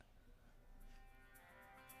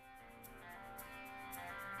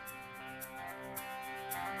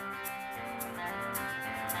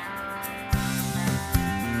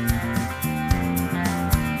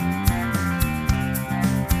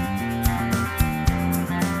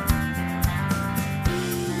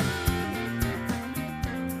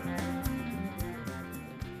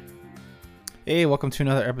Hey, welcome to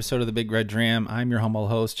another episode of the Big Red Dram. I'm your humble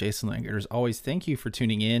host, Jason Langer. As always, thank you for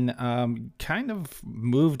tuning in. Kind of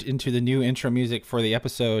moved into the new intro music for the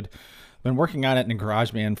episode. Been working on it in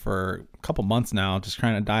GarageBand for a couple months now, just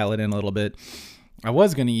trying to dial it in a little bit. I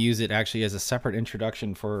was going to use it actually as a separate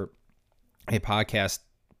introduction for a podcast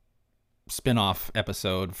spin-off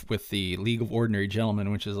episode with the League of Ordinary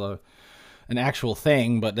Gentlemen, which is an actual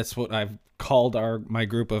thing, but that's what I've called my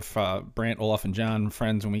group of Brant, Olaf, and John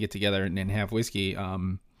friends when we get together and have whiskey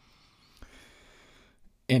and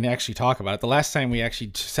actually talk about it. The last time we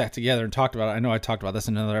actually sat together and talked about it, I know I talked about this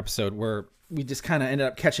in another episode where we just kind of ended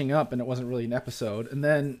up catching up and it wasn't really an episode. And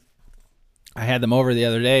then I had them over the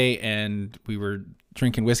other day and we were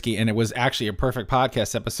drinking whiskey and it was actually a perfect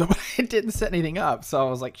podcast episode, but I didn't set anything up. So I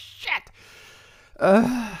was like, shit.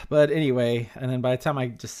 But anyway, and then by the time I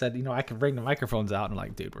just said, I can bring the microphones out, and I'm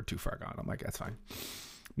like, dude, we're too far gone. I'm like, that's fine.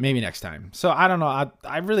 Maybe next time. So I don't know.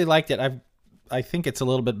 I really liked it. I think it's a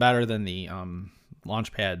little bit better than the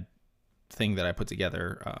Launchpad thing that I put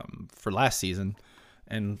together for last season,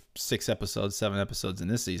 and 7 episodes in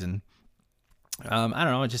this season. I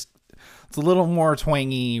don't know. It's a little more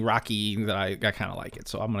twangy, rocky that I kind of like it.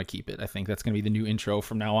 So I'm going to keep it. I think that's going to be the new intro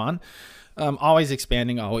from now on. Always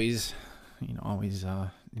expanding, always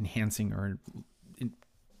enhancing or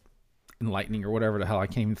enlightening or whatever the hell. I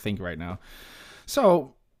can't even think right now.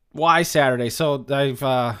 So why Saturday? So I've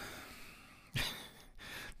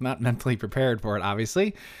not mentally prepared for it,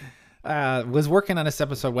 obviously. Was working on this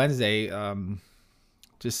episode Wednesday,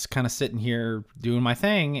 just kind of sitting here doing my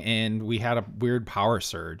thing, and we had a weird power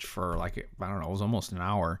surge for it was almost an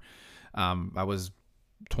hour. I was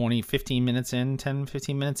 15 minutes into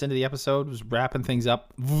the episode, was wrapping things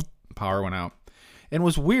up. Power went out. And it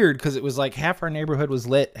was weird because it was like half our neighborhood was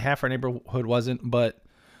lit, half our neighborhood wasn't, but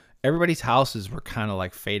everybody's houses were kind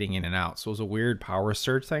of fading in and out. So it was a weird power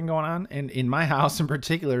surge thing going on. And in my house in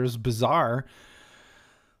particular, it was bizarre.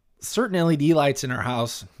 Certain LED lights in our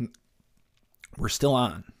house were still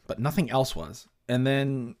on, but nothing else was. And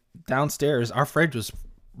then downstairs, our fridge was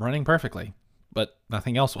running perfectly, but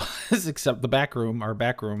nothing else was except our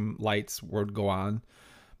back room lights would go on,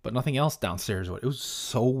 but nothing else downstairs would. It was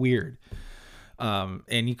so weird.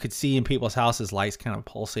 And you could see in people's houses lights kind of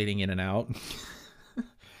pulsating in and out.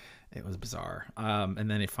 It was bizarre. And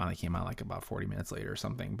then it finally came out about 40 minutes later or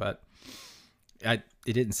something, but it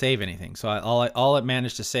didn't save anything. So all it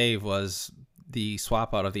managed to save was the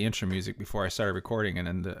swap out of the intro music before I started recording.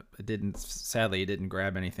 And then it didn't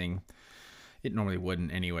grab anything. It normally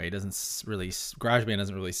wouldn't anyway. It doesn't really, GarageBand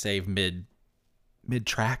doesn't really save mid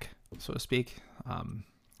track, so to speak.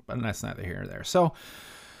 But that's neither here nor there. So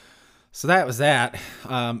that was that.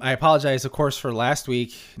 I apologize, of course, for last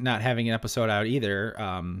week not having an episode out either.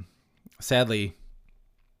 Sadly,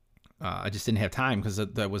 I just didn't have time because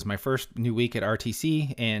that was my first new week at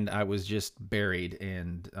RTC, and I was just buried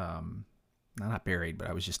and not buried, but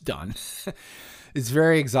I was just done. It's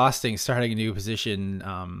very exhausting starting a new position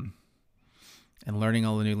and learning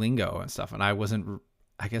all the new lingo and stuff. And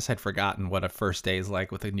I guess I'd forgotten what a first day is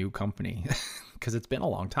like with a new company because it's been a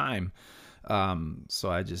long time.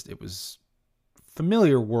 So it was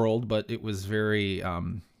familiar world, but it was very, a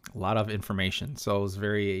lot of information. So I was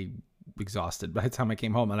very exhausted by the time I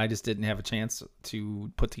came home, and I just didn't have a chance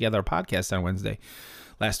to put together a podcast on Wednesday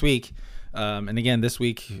last week. And again, this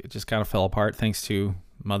week it just kind of fell apart thanks to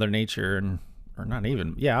Mother Nature or not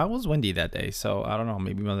even, it was windy that day. So I don't know,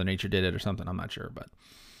 maybe Mother Nature did it or something. I'm not sure, but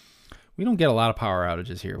we don't get a lot of power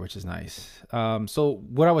outages here, which is nice. So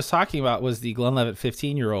what I was talking about was the Glenlivet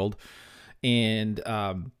 15-year-old. And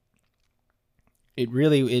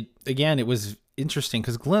it was interesting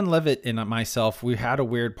because Glenlivet and myself, we had a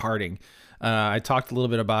weird parting. I talked a little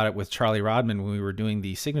bit about it with Charlie Rodman when we were doing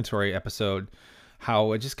the Signatory episode,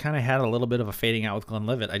 how I just kind of had a little bit of a fading out with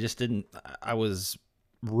Glenlivet. I was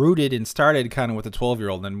rooted and started kind of with a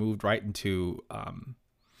 12-year-old and then moved right into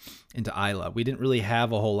Isla. We didn't really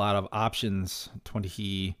have a whole lot of options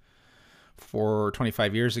 25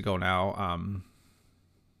 years ago now.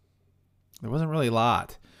 There wasn't really a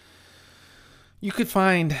lot. You could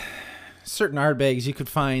find certain Ardbegs. You could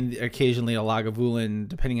find occasionally a Lagavulin,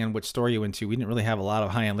 depending on which store you went to. We didn't really have a lot of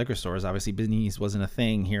high-end liquor stores. Obviously, Binny's wasn't a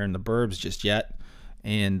thing here in the burbs just yet.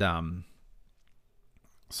 And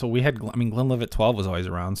so we had, Glenlivet 12 was always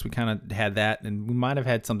around. So we kind of had that. And we might have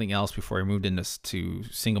had something else before we moved into to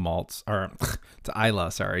single malts, or to Isla,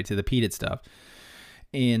 to the peated stuff.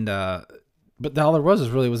 And, but all there was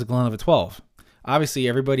a Glenlivet 12. Obviously,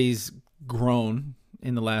 everybody's grown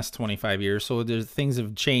in the last 25 years, so things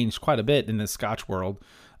have changed quite a bit in the Scotch world.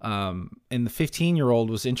 And the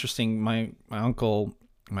 15-year-old was interesting. My uncle,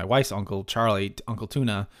 my wife's uncle, Charlie, Uncle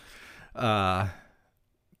Tuna,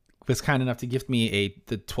 was kind enough to gift me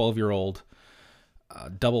the 12-year-old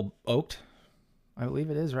double oaked, I believe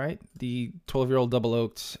it is, right? The 12-year-old double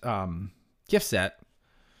oaked gift set.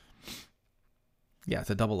 Yeah,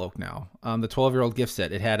 it's a double oak now. The 12-year-old gift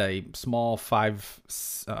set, it had a small 5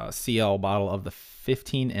 CL bottle of the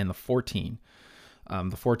 15 and the 14.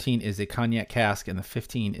 The 14 is a cognac cask, and the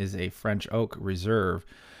 15 is a French Oak Reserve.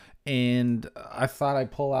 And I thought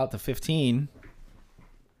I'd pull out the 15,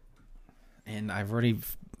 and I've already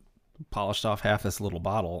polished off half this little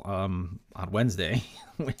bottle on Wednesday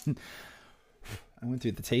when I went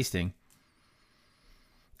through the tasting.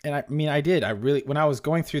 And I did. When I was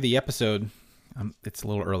going through the episode, it's a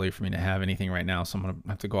little early for me to have anything right now, so I'm going to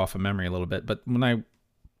have to go off of memory a little bit. But when I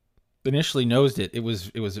initially nosed it, it was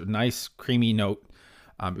a nice creamy note.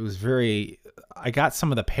 It was I got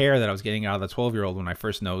some of the pear that I was getting out of the 12-year-old when I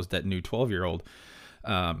first nosed that new 12-year-old.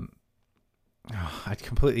 I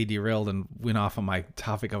completely derailed and went off on my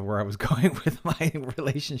topic of where I was going with my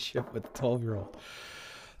relationship with the 12-year-old.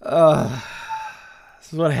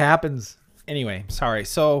 This is what happens. Anyway, sorry.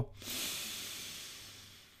 So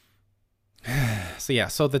the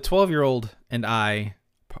 12-year-old and I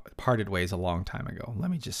parted ways a long time ago.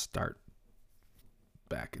 Let me just start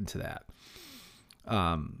back into that.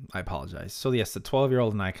 I apologize. So yes, the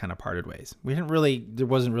 12-year-old and I kind of parted ways. There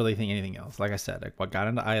wasn't really anything else. Like I said, I got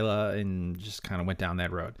into Isla and just kind of went down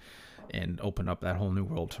that road and opened up that whole new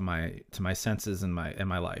world to my senses and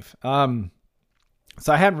my life. So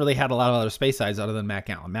I hadn't really had a lot of other Speysides other than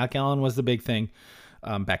Macallan. Macallan was the big thing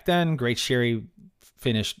back then. Great sherry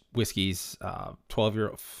finished whiskeys.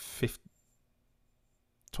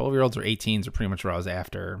 12-year-olds or 18s are pretty much what I was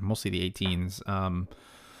after. Mostly the 18s.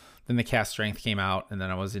 Then the cask strength came out, and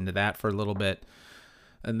then I was into that for a little bit,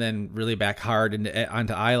 and then really back hard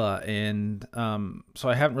onto Isla. And so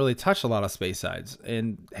I haven't really touched a lot of Speysides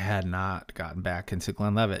and had not gotten back into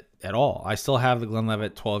Glenlivet at all. I still have the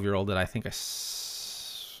Glenlivet 12-year-old that I think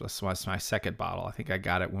that's my second bottle. I think I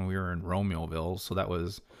got it when we were in Romeoville, so that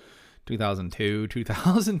was 2002,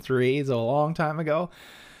 2003. It's a long time ago.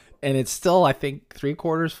 And it's still, I think,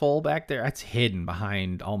 3/4 full back there. It's hidden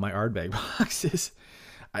behind all my Ardbeg boxes.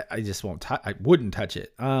 I just won't I wouldn't touch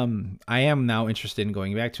it. I am now interested in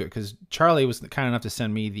going back to it because Charlie was kind enough to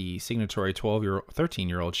send me the Signatory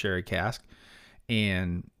 13-year-old sherry cask,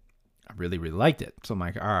 and I really, really liked it. So I'm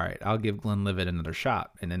like, all right, I'll give Glenlivet another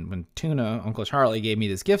shot. And then when Uncle Charlie gave me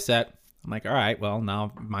this gift set, I'm like, all right, well,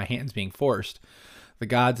 now my hand's being forced. The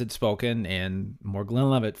gods had spoken, and more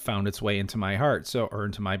Glenlivet found its way into my heart, or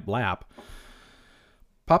into my lap.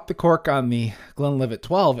 Popped the cork on the Glenlivet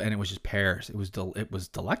 12, and it was just pears. It was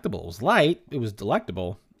delectable. It was light. It was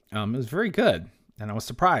delectable. It was very good, and I was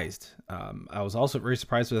surprised. I was also very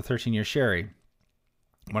surprised with a 13-year sherry.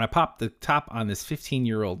 When I popped the top on this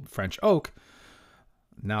 15-year-old French Oak,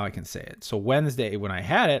 now I can say it. So Wednesday, when I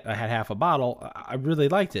had half a bottle. I really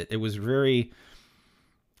liked it. It was very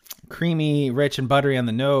creamy, rich, and buttery on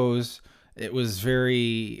the nose. It was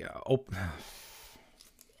very open.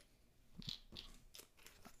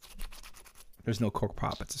 There's no cork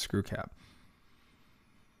pop. It's a screw cap.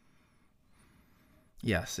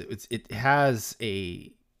 Yes, it has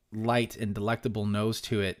a light and delectable nose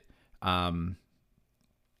to it.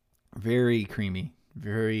 Very creamy,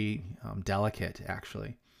 very delicate,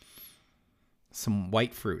 actually. Some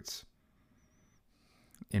white fruits.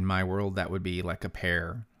 In my world, that would be like a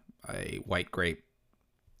pear, a white grape,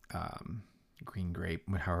 green grape,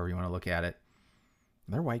 however you want to look at it.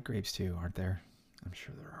 They're white grapes too, aren't there? I'm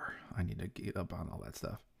sure there are. I need to get up on all that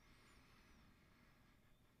stuff.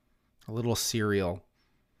 A little cereal.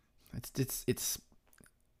 It's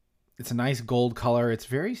a nice gold color. It's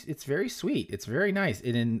very sweet. It's very nice.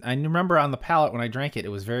 I remember on the palate when I drank it,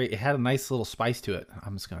 it had a nice little spice to it.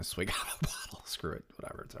 I'm just gonna swig out of the bottle. Screw it.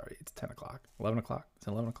 Whatever. It's already. It's 10 o'clock. 11 o'clock. It's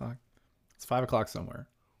 11 o'clock. It's 5 o'clock somewhere.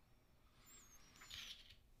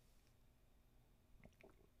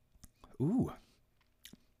 Ooh.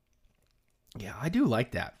 Yeah, I do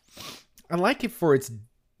like that. I like it for its...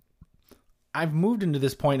 I've moved into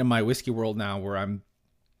this point in my whiskey world now where I'm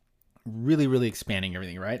really, really expanding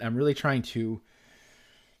everything, right? I'm really trying to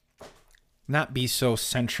not be so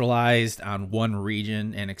centralized on one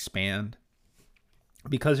region and expand,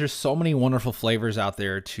 because there's so many wonderful flavors out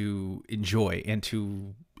there to enjoy and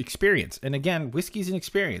to experience. And again, whiskey's an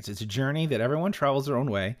experience. It's a journey that everyone travels their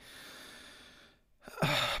own way.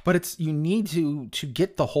 But you need to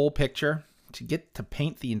get the whole picture. To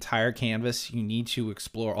paint the entire canvas, you need to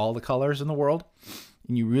explore all the colors in the world,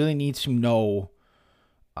 and you really need to know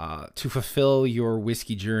to fulfill your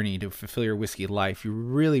whiskey journey, to fulfill your whiskey life. You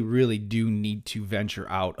really, really do need to venture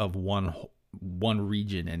out of one one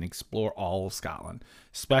region and explore all of Scotland,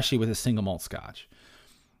 especially with a single malt Scotch.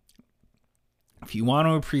 If you want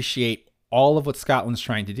to appreciate all of what Scotland's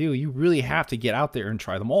trying to do, you really have to get out there and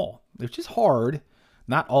try them all, which is hard.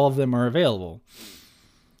 Not all of them are available,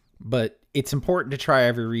 but it's important to try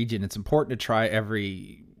every region. It's important to try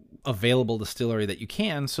every available distillery that you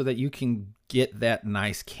can, so that you can get that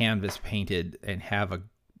nice canvas painted and have a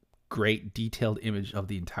great detailed image of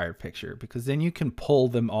the entire picture, because then you can pull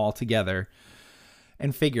them all together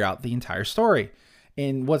and figure out the entire story.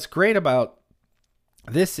 And what's great about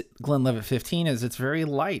this Glenlivet 15 is it's very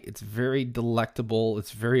light, it's very delectable,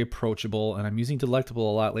 it's very approachable, and I'm using delectable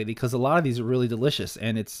a lot lately because a lot of these are really delicious,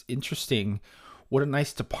 and it's interesting what a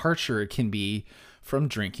nice departure it can be from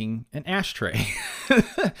drinking an ashtray.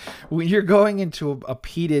 When you're going into a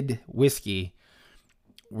peated whiskey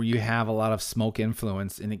where you have a lot of smoke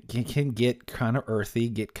influence, and it can get kind of earthy,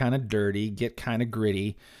 get kind of dirty, get kind of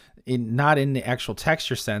gritty, not in the actual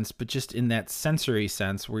texture sense, but just in that sensory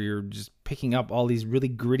sense where you're just picking up all these really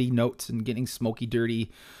gritty notes and getting smoky,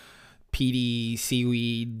 dirty, peaty,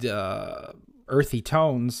 seaweed, earthy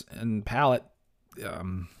tones and palate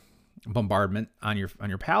bombardment on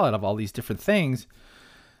your palate of all these different things.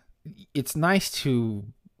 It's nice to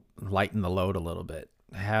lighten the load a little bit,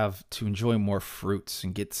 have to enjoy more fruits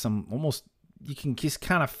and get some almost, you can just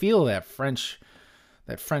kind of feel that French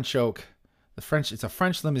oak. It's a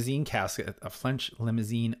French Limosin cask, a French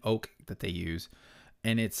Limosin oak that they use,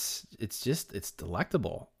 and it's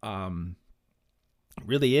delectable. It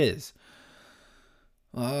really is.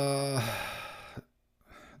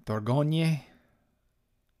 Dordogne,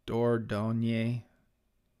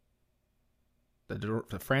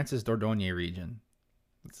 the France's Dordogne region.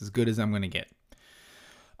 It's as good as I'm going to get.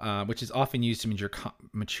 Which is often used to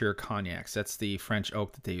mature cognacs. That's the French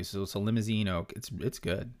oak that they use. So it's a Limosin oak. It's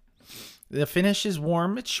good. The finish is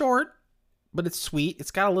warm. It's short, but it's sweet.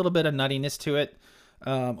 It's got a little bit of nuttiness to it,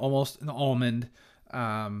 almost an almond,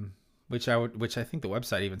 which I think the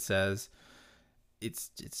website even says it's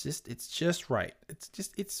just right.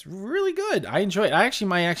 It's really good. I enjoy it. I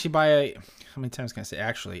might buy how many times can I say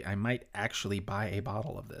actually? I might actually buy a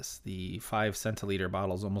bottle of this. The 5 centiliter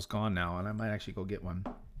bottle is almost gone now, and I might actually go get one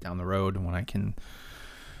down the road when I can.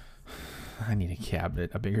 I need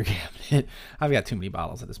a bigger cabinet. I've got too many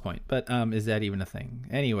bottles at this point, but is that even a thing?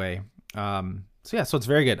 Anyway, so it's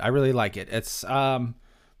very good. I really like it. It's the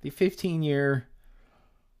 15-year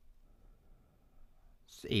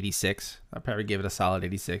 86. I'd probably give it a solid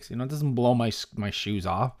 86. It doesn't blow my shoes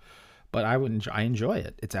off, but I enjoy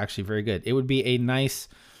it. It's actually very good. It would be a nice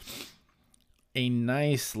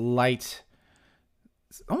light,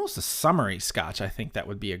 almost a summery Scotch. I think that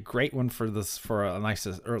would be a great one for a nice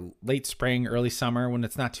late spring, early summer when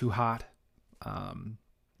it's not too hot.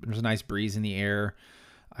 There's a nice breeze in the air.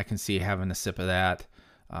 I can see having a sip of that,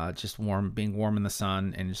 just being warm in the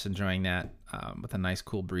sun and just enjoying that with a nice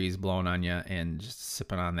cool breeze blowing on you and just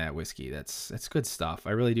sipping on that whiskey. That's good stuff.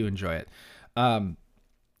 I really do enjoy it.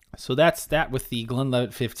 So that's that with the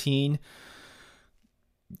Glenlivet 15.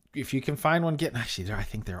 If you can find one, I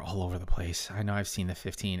think they're all over the place. I know I've seen the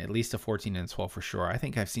 15, at least the 14 and 12 for sure. I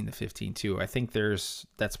think I've seen the 15 too. I think that's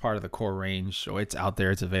part of the core range. So it's out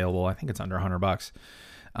there. It's available. I think it's under $100.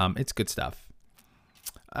 It's good stuff.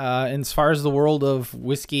 And as far as the world of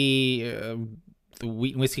whiskey, the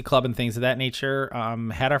Wheaton Whiskey Club and things of that nature,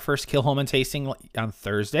 had our first Kilchoman tasting on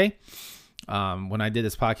Thursday. When I did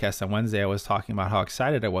this podcast on Wednesday, I was talking about how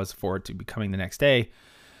excited I was for it to be coming the next day.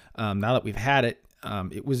 Now that we've had it,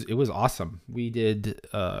 it was awesome. We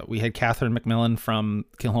had Catherine McMillan from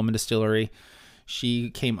Kilchoman Distillery. She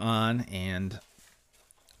came on, and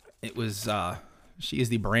it was she is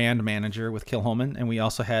the brand manager with Kilchoman, and we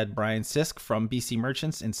also had Brian Sisk from BC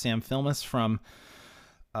Merchants and Sam Filmus from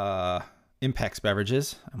Impex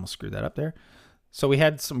Beverages. I almost screwed that up there. So we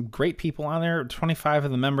had some great people on there, 25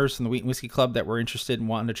 of the members from the Wheaton Whiskey Club that were interested in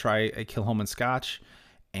wanting to try a Kilchoman Scotch.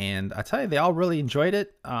 And I tell you, they all really enjoyed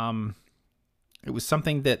it. It was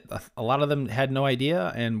something that a lot of them had no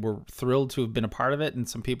idea and were thrilled to have been a part of it. And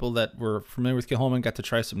some people that were familiar with Kilchoman got to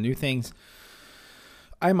try some new things.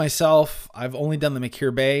 I myself, I've only done the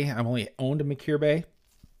McCure Bay. I've only owned a McCure Bay.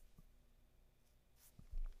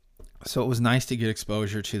 So it was nice to get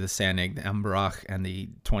exposure to the Sanig, the Embrach, and the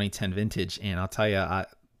 2010 vintage. And I'll tell you,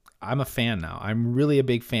 I'm a fan now. I'm really a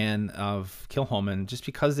big fan of Kilchoman just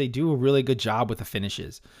because they do a really good job with the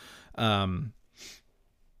finishes. I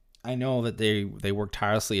know that they work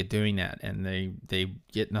tirelessly at doing that, and they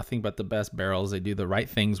get nothing but the best barrels. They do the right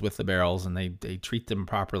things with the barrels, and they treat them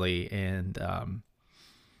properly, and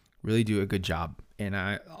really do a good job. And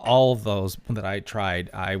all of those that I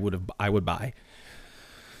tried, I would buy.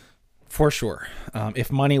 For sure.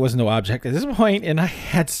 If money was no object at this point and I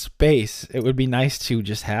had space, it would be nice to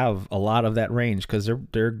just have a lot of that range, because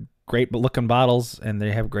they're great looking bottles and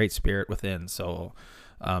they have great spirit within. So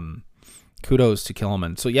kudos to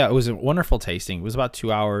Kilman. So yeah, it was a wonderful tasting. It was about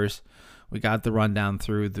 2 hours. We got the rundown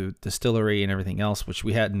through the distillery and everything else, which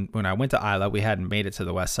we hadn't, when I went to Isla, we hadn't made it to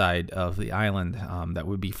the west side of the island. That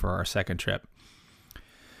would be for our second trip.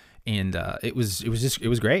 And it was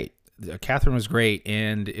great. Catherine was great,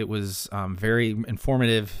 and it was very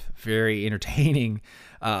informative, very entertaining.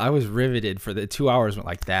 I was riveted for the 2 hours went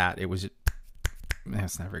like that. It was,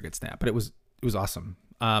 that's not a very good snap, but it was awesome.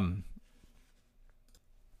 I'll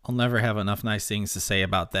never have enough nice things to say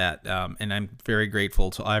about that, and I'm very grateful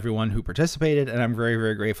to everyone who participated, and I'm very,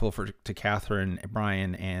 very grateful to Catherine,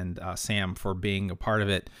 Brian, and Sam for being a part of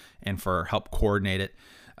it and for help coordinate it.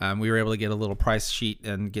 We were able to get a little price sheet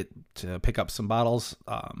and get to pick up some bottles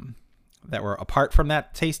that were apart from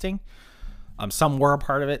that tasting. Some were a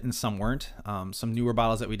part of it and some weren't. Some newer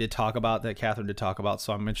bottles that we did talk about, that Catherine did talk about.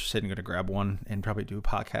 So I'm interested in going to grab one and probably do a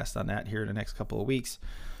podcast on that here in the next couple of weeks.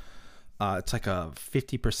 It's like a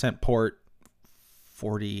 50% port,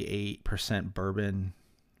 48% bourbon.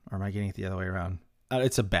 Or am I getting it the other way around?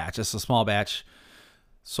 It's a batch. It's a small batch.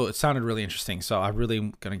 So it sounded really interesting. So I'm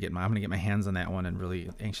really going to get my hands on that one, and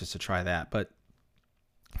really anxious to try that. But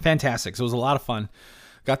fantastic. So it was a lot of fun.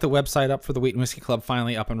 Got the website up for the Wheaton Whiskey Club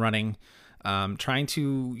finally up and running. Trying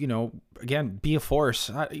to, again, be a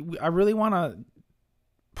force. I really want to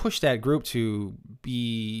push that group to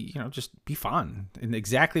be, just be fun. And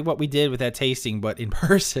exactly what we did with that tasting, but in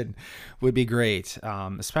person would be great.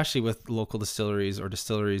 Especially with local distilleries or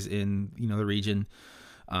distilleries in, the region,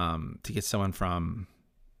 to get someone from,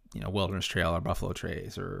 Wilderness Trail or Buffalo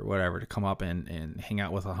Trace or whatever to come up and hang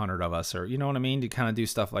out with 100 of us, or, you know what I mean? To kind of do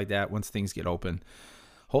stuff like that once things get open.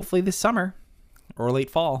 Hopefully this summer or late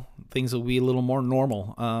fall, things will be a little more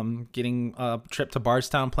normal. Getting a trip to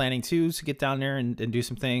Bardstown planning too, to get down there and do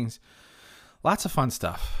some things. Lots of fun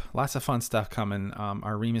stuff. Lots of fun stuff coming.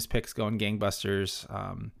 Our Remus picks going gangbusters.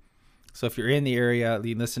 So if you're in the area,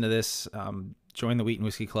 you listen to this, join the Wheaton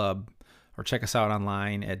Whiskey Club, or check us out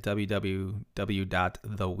online at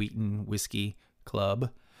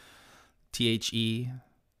www.thewheatonwhiskeyclub,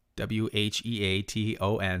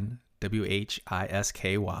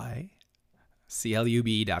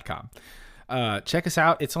 TheWheatonWhiskeyClub.com. Check us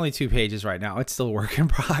out. It's only 2 pages right now. It's still a work in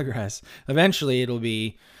progress. Eventually it'll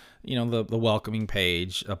be, the welcoming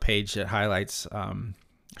page, a page that highlights,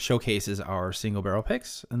 showcases our single barrel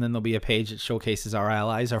picks. And then there'll be a page that showcases our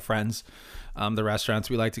allies, our friends, the restaurants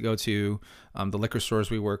we like to go to, the liquor stores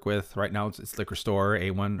we work with. Right now it's Liquor Store,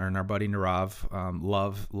 A1, and our buddy Narav.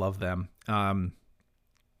 Love them.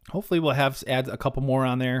 Hopefully we'll add a couple more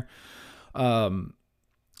on there. And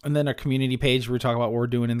then our community page, where we talk about what we're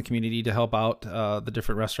doing in the community to help out the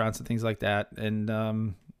different restaurants and things like that.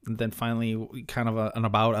 And then finally, kind of an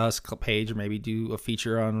About Us page, or maybe do a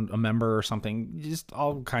feature on a member or something. Just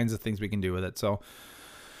all kinds of things we can do with it. So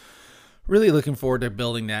really looking forward to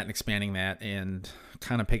building that and expanding that, and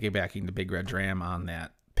kind of piggybacking the Big Red Dram on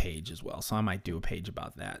that page as well. So I might do a page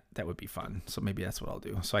about that. That would be fun. So maybe that's what I'll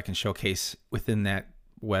do. So I can showcase within that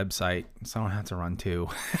website, so I don't have to run 2.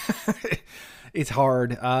 It's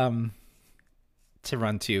hard to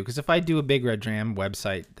run 2, because if I do a Big Red Dram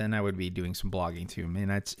website, then I would be doing some blogging too. I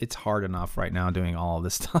mean, it's hard enough right now doing all of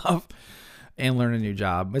this stuff and learn a new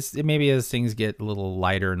job. Maybe as things get a little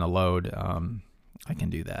lighter in the load, I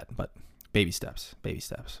can do that. But baby steps.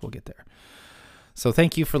 We'll get there. So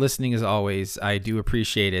thank you for listening as always. I do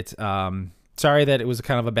appreciate it. Sorry that it was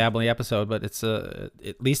kind of a babbling episode, but it's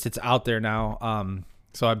at least it's out there now.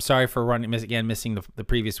 So I'm sorry for missing the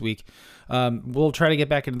previous week. We'll try to get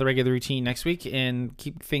back into the regular routine next week and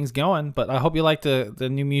keep things going. But I hope you like the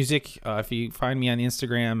new music. If you find me on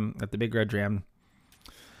Instagram at the Big Red Dram,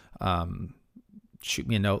 shoot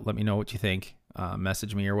me a note. Let me know what you think.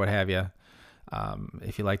 Message me or what have you.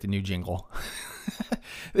 If you like the new jingle.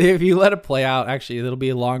 If you let it play out, actually, it'll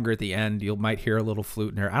be longer at the end. You might hear a little flute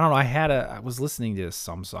in there. I don't know. I was listening to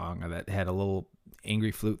some song that had a little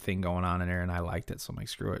angry flute thing going on in there, and I liked it, so I'm like,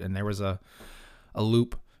 screw it. And there was a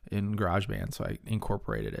loop in GarageBand, so I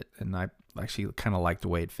incorporated it, and I actually kind of liked the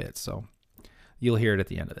way it fits. So you'll hear it at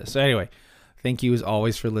the end of this. So anyway, thank you as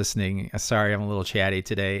always for listening. Sorry I'm a little chatty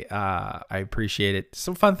today. I appreciate it.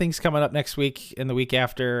 Some fun things coming up next week and the week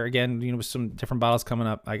after. Again, with some different bottles coming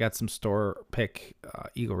up. I got some store pick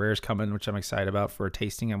Eagle Rares coming, which I'm excited about for a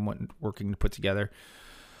tasting I'm working to put together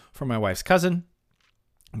for my wife's cousin.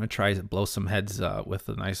 I'm going to try to blow some heads with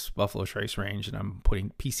a nice Buffalo Trace range, and I'm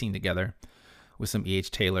piecing together with some E.H.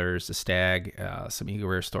 Taylors, the Stag, some Eagle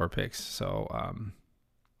Rare store picks. So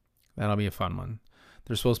That'll be a fun one.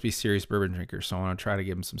 They're supposed to be serious bourbon drinkers, so I want to try to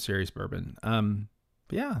give them some serious bourbon.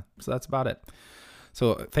 But yeah, so that's about it.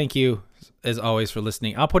 So thank you as always for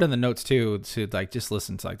listening. I'll put in the notes too to like just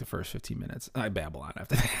listen to like the first 15 minutes. I babble on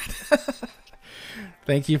after that.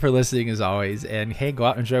 Thank you for listening as always. And hey, go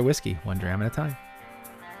out and enjoy whiskey 1 dram at a time.